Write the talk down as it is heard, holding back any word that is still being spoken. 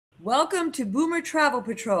Welcome to Boomer Travel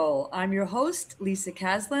Patrol. I'm your host, Lisa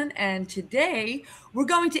Caslin, and today we're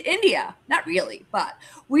going to India. Not really, but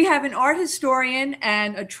we have an art historian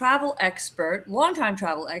and a travel expert, longtime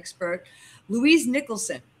travel expert, Louise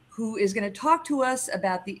Nicholson, who is going to talk to us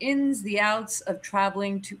about the ins, the outs of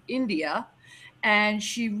traveling to India. And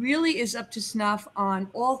she really is up to snuff on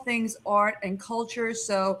all things art and culture.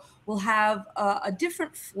 So we'll have a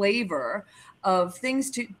different flavor of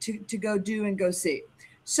things to go do and go see.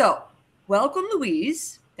 So, welcome,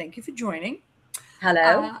 Louise. Thank you for joining.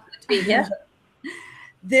 Hello, good to be here.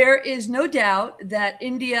 There is no doubt that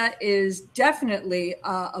India is definitely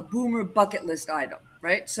a boomer bucket list item,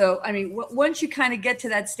 right? So, I mean, once you kind of get to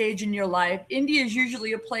that stage in your life, India is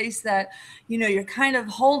usually a place that, you're kind of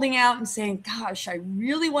holding out and saying, gosh, I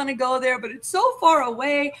really want to go there, but it's so far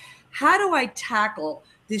away. How do I tackle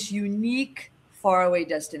this unique faraway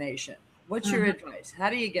destination? What's your advice?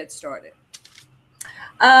 How do you get started?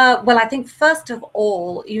 Well, I think first of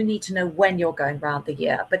all, you need to know when you're going around the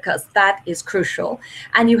year because that is crucial.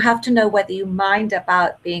 And you have to know whether you mind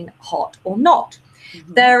about being hot or not.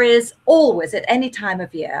 There is always, at any time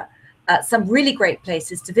of year, some really great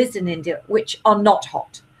places to visit in India which are not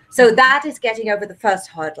hot. So that is getting over the first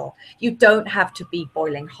hurdle. You don't have to be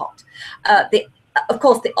boiling hot. Of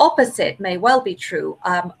course, the opposite may well be true.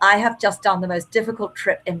 I have just done the most difficult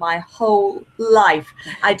trip in my whole life.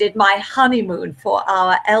 I did my honeymoon for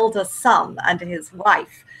our elder son and his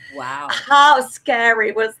wife. Wow. How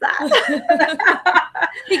scary was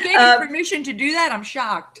that? He gave you permission to do that? I'm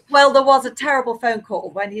shocked. Well, there was a terrible phone call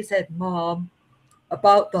when he said, Mom,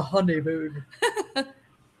 about the honeymoon.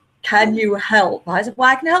 Can you help? I said, well,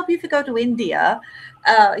 I can help you if you go to India.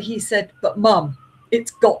 He said, but Mum,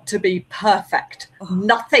 it's got to be perfect.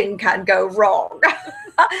 Nothing can go wrong.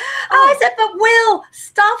 I said, but Will,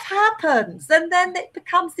 stuff happens. And then it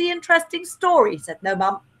becomes the interesting story. He said, no,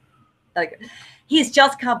 Mum. He's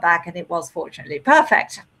just come back and it was fortunately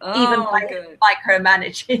perfect. Even by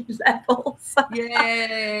micromanaging levels.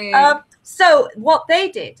 Yay. So what they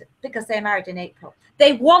did, because they married in April,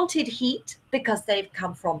 they wanted heat because they've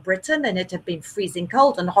come from Britain and it had been freezing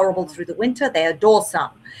cold and horrible through the winter. They adore sun.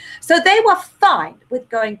 So they were fine with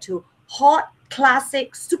going to hot,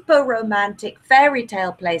 classic, super romantic fairy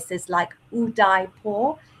tale places like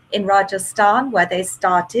Udaipur in Rajasthan, where they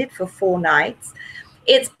started for 4 nights.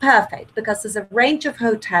 It's perfect because there's a range of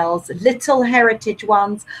hotels, little heritage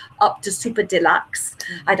ones up to super deluxe.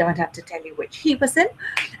 I don't have to tell you which he was in.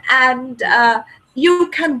 And you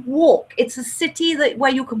can walk. It's a city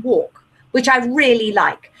where you can walk, which I really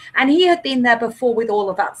like. And he had been there before with all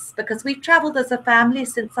of us because we've traveled as a family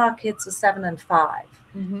since our kids were 7 and 5.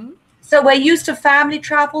 So we're used to family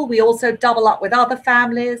travel. We also double up with other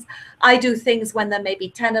families. I do things when there may be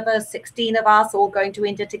 10 of us, 16 of us all going to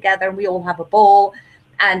India together and we all have a ball.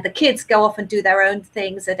 And the kids go off and do their own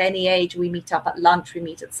things at any age. We meet up at lunch, we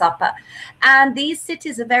meet at supper. And these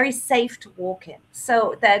cities are very safe to walk in.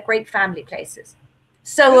 So they're great family places.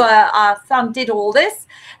 So our son did all this.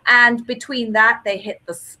 And between that, they hit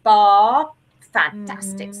the spa,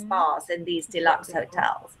 fantastic spas in these deluxe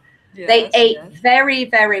hotels. Yes, they ate very,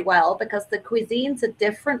 very well because the cuisines are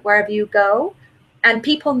different wherever you go. And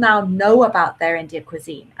people now know about their Indian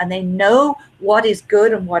cuisine and they know what is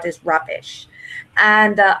good and what is rubbish.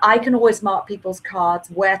 And I can always mark people's cards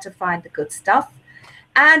where to find the good stuff.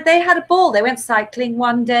 And they had a ball. They went cycling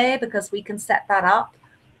one day because we can set that up.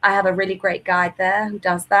 I have a really great guide there who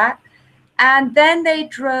does that. And then they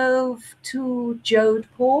drove to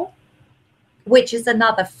Jodhpur, which is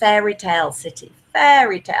another fairy tale city,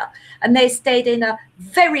 fairy tale. And they stayed in a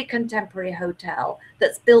very contemporary hotel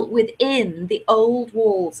that's built within the old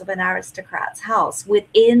walls of an aristocrat's house,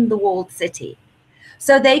 within the walled city.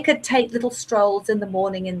 So they could take little strolls in the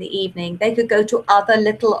morning, in the evening. They could go to other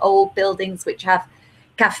little old buildings which have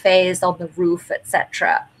cafes on the roof,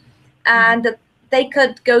 etc. And they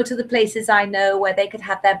could go to the places I know where they could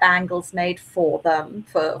have their bangles made for them,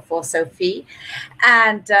 for Sophie.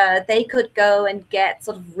 And they could go and get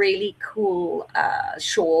sort of really cool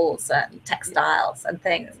shawls and textiles and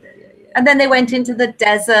things. And then they went into the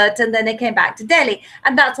desert and then they came back to Delhi.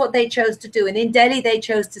 And that's what they chose to do. And in Delhi, they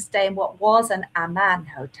chose to stay in what was an Aman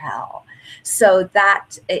hotel. So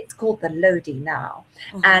that it's called the Lodi now.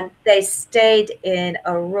 And they stayed in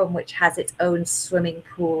a room which has its own swimming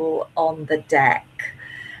pool on the deck.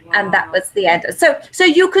 Wow. And that was the end. So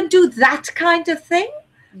you can do that kind of thing,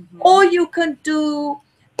 or you can do,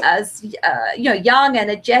 as young,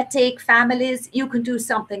 energetic families, you can do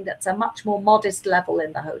something that's a much more modest level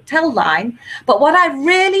in the hotel line. But what I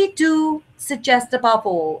really do suggest above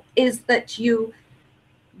all is that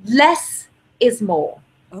less is more.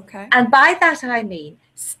 Okay. And by that I mean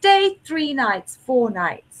stay 3 nights, 4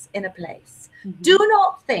 nights in a place. Do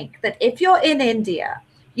not think that if you're in India,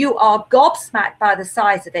 you are gobsmacked by the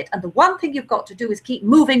size of it, and the one thing you've got to do is keep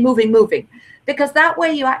moving, moving, moving, because that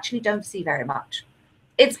way you actually don't see very much.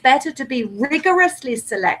 It's better to be rigorously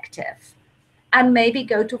selective and maybe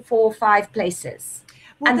go to 4 or 5 places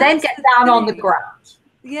Well, and then that's get the down on the thing. ground.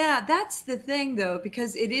 Yeah, that's the thing, though,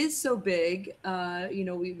 because it is so big.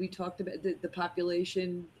 We talked about the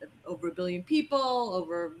population, over 1 billion people,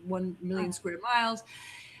 over 1 million square miles.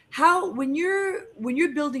 How, when you're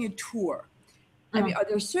building a tour, I mean, Mm, are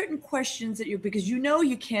there certain questions that because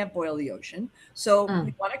you can't boil the ocean, so mm.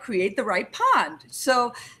 you want to create the right pond.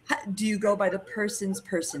 So, do you go by the person's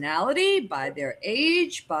personality, by their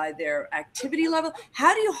age, by their activity level?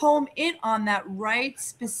 How do you home in on that right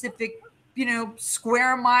specific,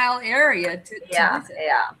 square mile area to Yeah, visit?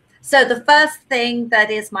 yeah. So the first thing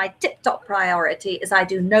that is my tip-top priority is I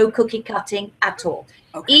do no cookie cutting at all.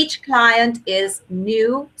 Okay. Each client is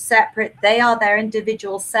new, separate. They are their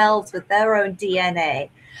individual selves with their own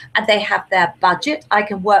DNA, and they have their budget. I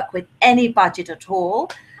can work with any budget at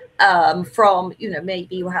all. From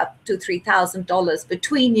maybe you have $2,000-3,000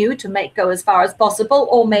 between you to make go as far as possible,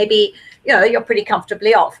 or maybe you're pretty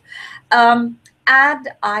comfortably off. And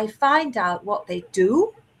I find out what they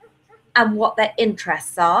do and what their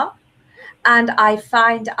interests are. And I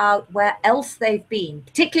find out where else they've been,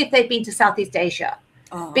 particularly if they've been to Southeast Asia,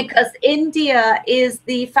 Oh, okay. because India is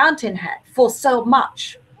the fountainhead for so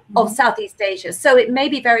much of Mhm. Southeast Asia. So it may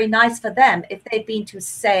be very nice for them if they've been to,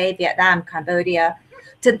 say, Vietnam, Cambodia,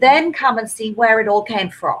 to then come and see where it all came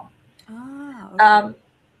from. Ah, okay. Um,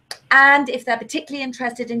 and if they're particularly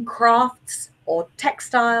interested in crafts or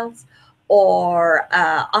textiles or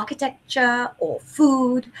architecture or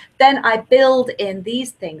food, then I build in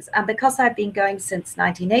these things. And because I've been going since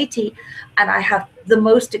 1980 and I have the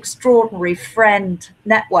most extraordinary friend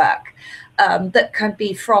network, that can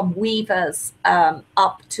be from weavers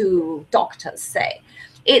up to doctors, say,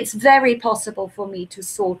 it's very possible for me to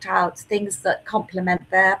sort out things that complement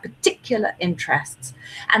their particular interests.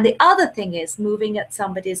 And the other thing is moving at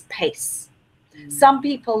somebody's pace. Some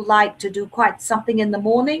people like to do quite something in the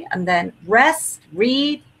morning and then rest,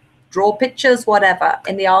 read, draw pictures, whatever,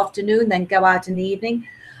 in the afternoon, then go out in the evening.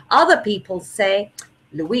 Other people say,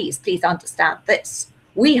 Louise, please understand this.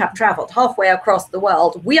 We have traveled halfway across the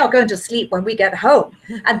world. We are going to sleep when we get home.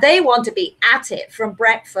 And they want to be at it from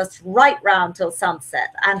breakfast right round till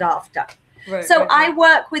sunset and after. Right, So right, I right.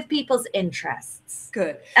 work with people's interests.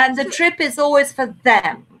 Good. And the trip is always for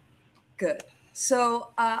them. Good. So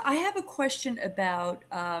I have a question about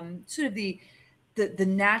sort of the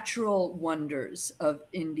natural wonders of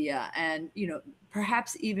India, and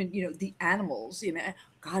perhaps even the animals.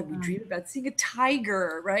 God, we dream about seeing a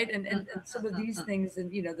tiger, right? And some of these things, and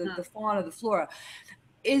the fauna, the flora.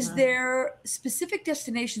 Is there specific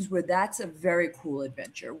destinations where that's a very cool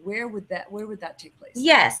adventure? Where would that take place?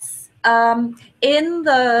 Yes. In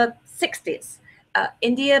the 60s,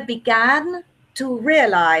 India began to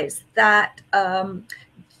realize that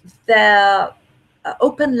their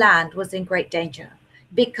open land was in great danger,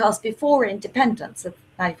 because before independence of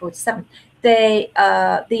 1947,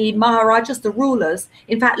 the Maharajas, the rulers,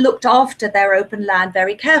 in fact, looked after their open land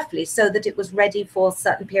very carefully so that it was ready for a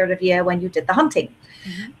certain period of year when you did the hunting.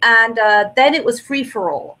 And then it was free for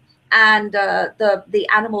all. And the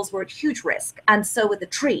animals were at huge risk, and so were the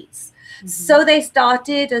trees. So they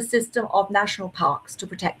started a system of national parks to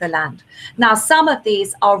protect the land. Now, some of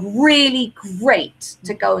these are really great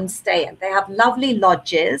to go and stay in. They have lovely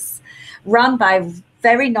lodges run by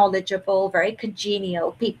very knowledgeable, very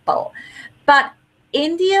congenial people. But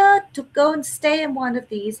India, to go and stay in one of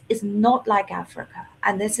these, is not like Africa.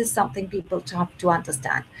 And this is something people have to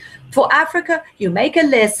understand. For Africa, you make a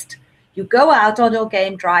list, you go out on your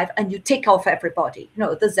game drive, and you tick off everybody.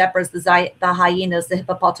 The zebras, the hyenas, the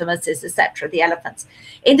hippopotamuses, etc., the elephants.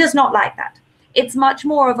 India's not like that. It's much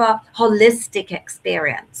more of a holistic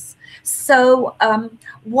experience. So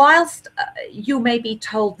whilst you may be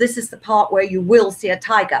told this is the part where you will see a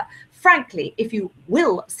tiger, frankly, if you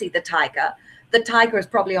will see the tiger is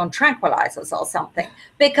probably on tranquilizers or something,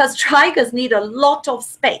 because tigers need a lot of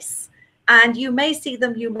space. And you may see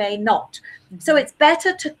them, you may not. So it's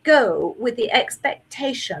better to go with the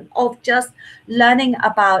expectation of just learning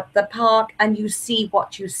about the park, and you see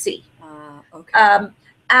what you see. Okay.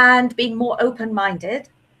 And being more open-minded.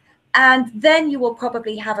 And then you will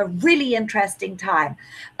probably have a really interesting time.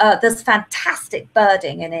 There's fantastic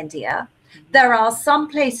birding in India. There are some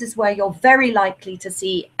places where you're very likely to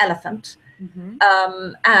see elephant,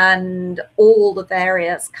 and all the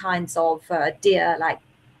various kinds of deer, like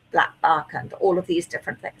black buck and all of these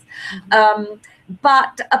different things. Mhm.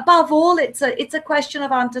 But above all, it's a question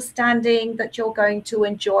of understanding that you're going to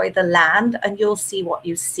enjoy the land and you'll see what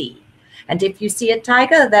you see. And if you see a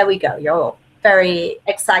tiger, there we go. You're very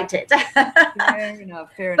excited. Fair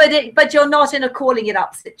enough. Fair enough. But you're not in a calling it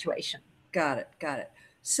up situation. Got it. Got it.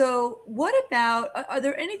 So, what about, are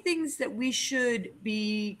there any things that we should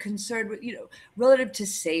be concerned with, relative to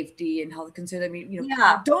safety and health concerns? I mean,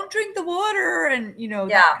 Yeah. don't drink the water and, that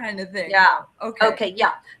Yeah. kind of thing. Yeah. Okay. Okay.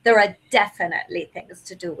 Yeah. There are definitely things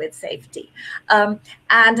to do with safety.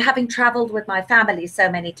 And having traveled with my family so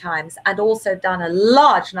many times and also done a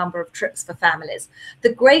large number of trips for families,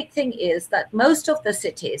 the great thing is that most of the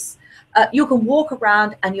cities, you can walk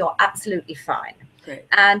around and you're absolutely fine. Great.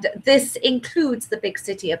 And this includes the big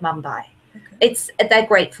city of Mumbai. Okay. They're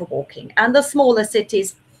great for walking. And the smaller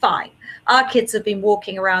cities, fine. Our kids have been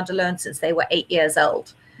walking around alone since they were 8 years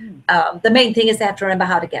old. The main thing is they have to remember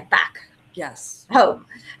how to get back Yes. home.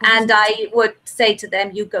 And I would say to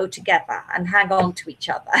them, you go together and hang on to each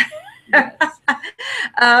other. Yes.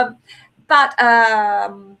 But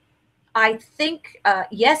I think,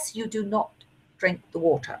 yes, you do not drink the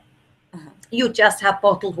water. You just have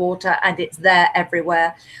bottled water and it's there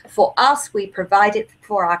everywhere. For us, we provide it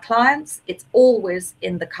for our clients. It's always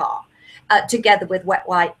in the car, together with wet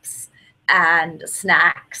wipes and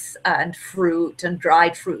snacks and fruit and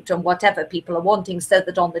dried fruit and whatever people are wanting, so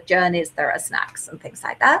that on the journeys there are snacks and things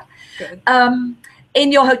like that. Good.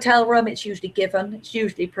 In your hotel room, it's usually given, it's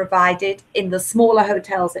usually provided. In the smaller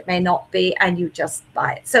hotels, it may not be, and you just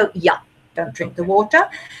buy it. So yeah, don't drink the water.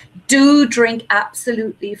 Do drink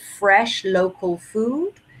absolutely fresh local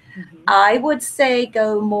food. I would say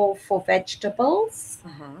go more for vegetables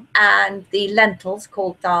and the lentils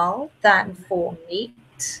called dal than for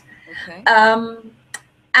meat. Okay.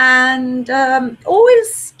 And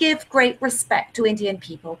always give great respect to Indian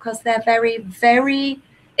people, because they're very, very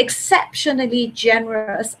exceptionally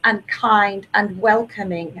generous and kind and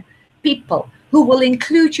welcoming people who will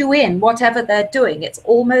include you in whatever they're doing. It's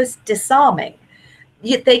almost disarming.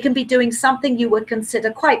 They can be doing something you would consider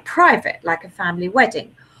quite private, like a family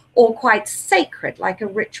wedding, or quite sacred, like a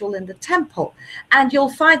ritual in the temple. And you'll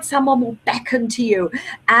find someone will beckon to you,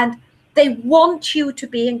 and they want you to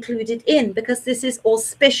be included in, because this is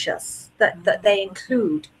auspicious that they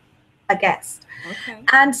include a guest. Okay.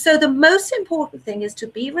 And so the most important thing is to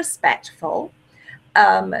be respectful.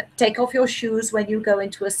 Take off your shoes when you go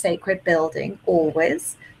into a sacred building,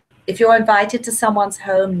 always. If you're invited to someone's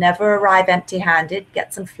home, never arrive empty-handed.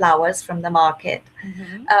 Get some flowers from the market.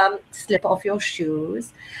 Slip off your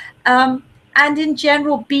shoes. And in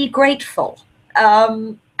general, be grateful.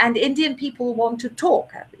 And Indian people want to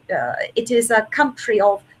talk. It is a country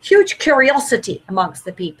of huge curiosity amongst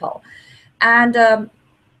the people. And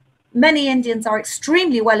many Indians are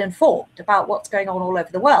extremely well informed about what's going on all over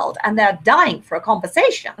the world, and they're dying for a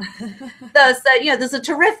conversation. There's a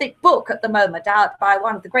terrific book at the moment out by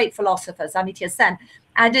one of the great philosophers, Amartya Sen,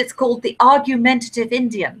 and it's called The Argumentative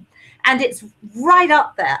Indian. And it's right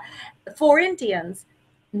up there. For Indians,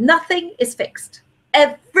 nothing is fixed.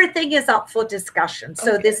 Everything is up for discussion.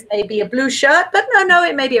 So this may be a blue shirt, but no,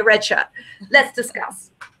 it may be a red shirt. Let's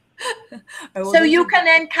discuss. So you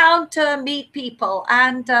can encounter, meet people,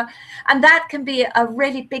 and that can be a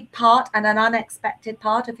really big part and an unexpected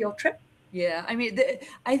part of your trip. Yeah, I mean,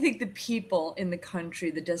 I think the people in the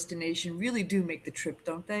country, the destination, really do make the trip,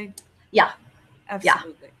 don't they? Yeah.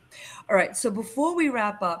 Absolutely. All right. So before we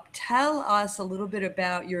wrap up, tell us a little bit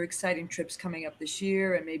about your exciting trips coming up this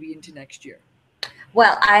year and maybe into next year.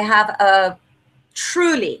 Well, I have a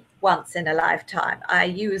truly once in a lifetime, I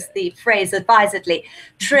use the phrase advisedly,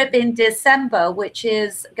 trip in December, which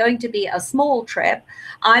is going to be a small trip.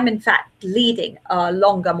 I'm in fact leading a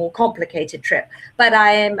longer, more complicated trip, but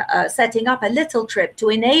I am setting up a little trip to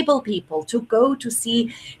enable people to go to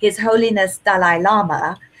see His Holiness Dalai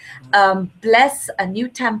Lama, bless a new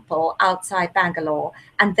temple outside Bangalore,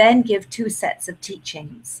 and then give 2 sets of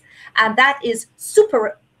teachings. And that is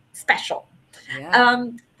super special. Yeah.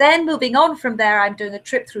 Then moving on from there, I'm doing a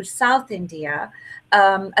trip through South India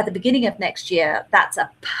at the beginning of next year. That's a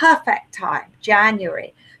perfect time,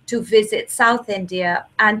 January, to visit South India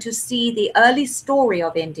and to see the early story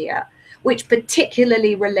of India, which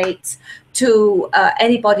particularly relates to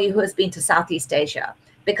anybody who has been to Southeast Asia,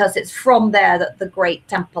 because it's from there that the great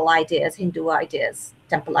temple ideas, Hindu ideas,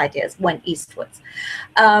 temple ideas went eastwards.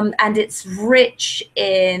 And it's rich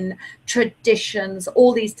in traditions.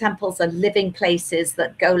 All these temples are living places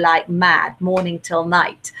that go like mad, morning till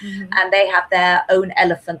night. And they have their own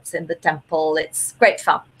elephants in the temple. It's great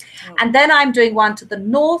fun. And then I'm doing one to the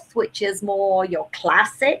north, which is more your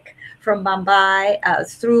classic from Mumbai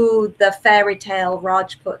through the fairy tale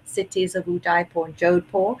Rajput cities of Udaipur and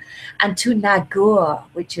Jodhpur, and to Nagaur,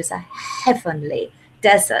 which is a heavenly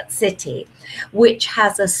desert city, which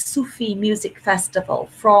has a Sufi music festival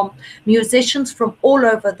from musicians from all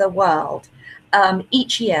over the world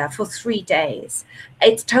each year for 3 days.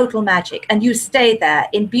 It's total magic. And you stay there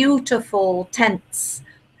in beautiful tents,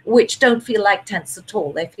 which don't feel like tents at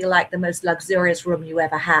all. They feel like the most luxurious room you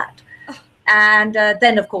ever had. And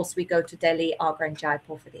then, of course, we go to Delhi, Agra, and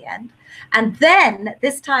Jaipur for the end. And then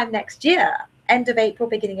this time next year, end of April,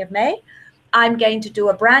 beginning of May, I'm going to do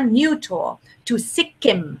a brand new tour to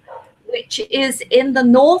Sikkim, which is in the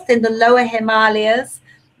north, in the lower Himalayas,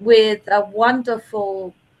 with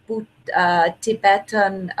wonderful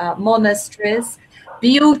Tibetan monasteries,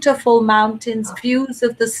 beautiful mountains, views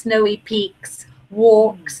of the snowy peaks,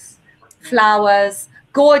 walks, flowers,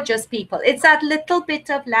 gorgeous people. It's that little bit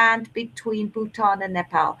of land between Bhutan and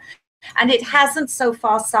Nepal. And it hasn't so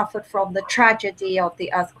far suffered from the tragedy of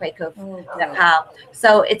the earthquake of Nepal.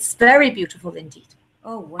 So it's very beautiful indeed.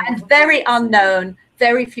 Oh, wow. And very unknown,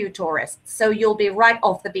 very few tourists. So you'll be right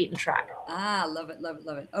off the beaten track. Ah, love it, love it,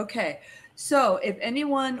 love it. Okay. So if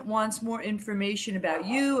anyone wants more information about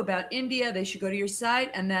you, about India, they should go to your site.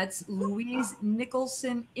 And that's Louise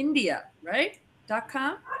Nicholson India, right?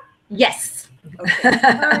 .com? Yes. Okay,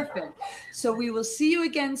 perfect. So we will see you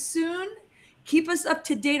again soon. Keep us up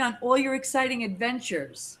to date on all your exciting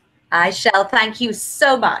adventures. I shall. Thank you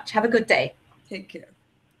so much. Have a good day. Take care.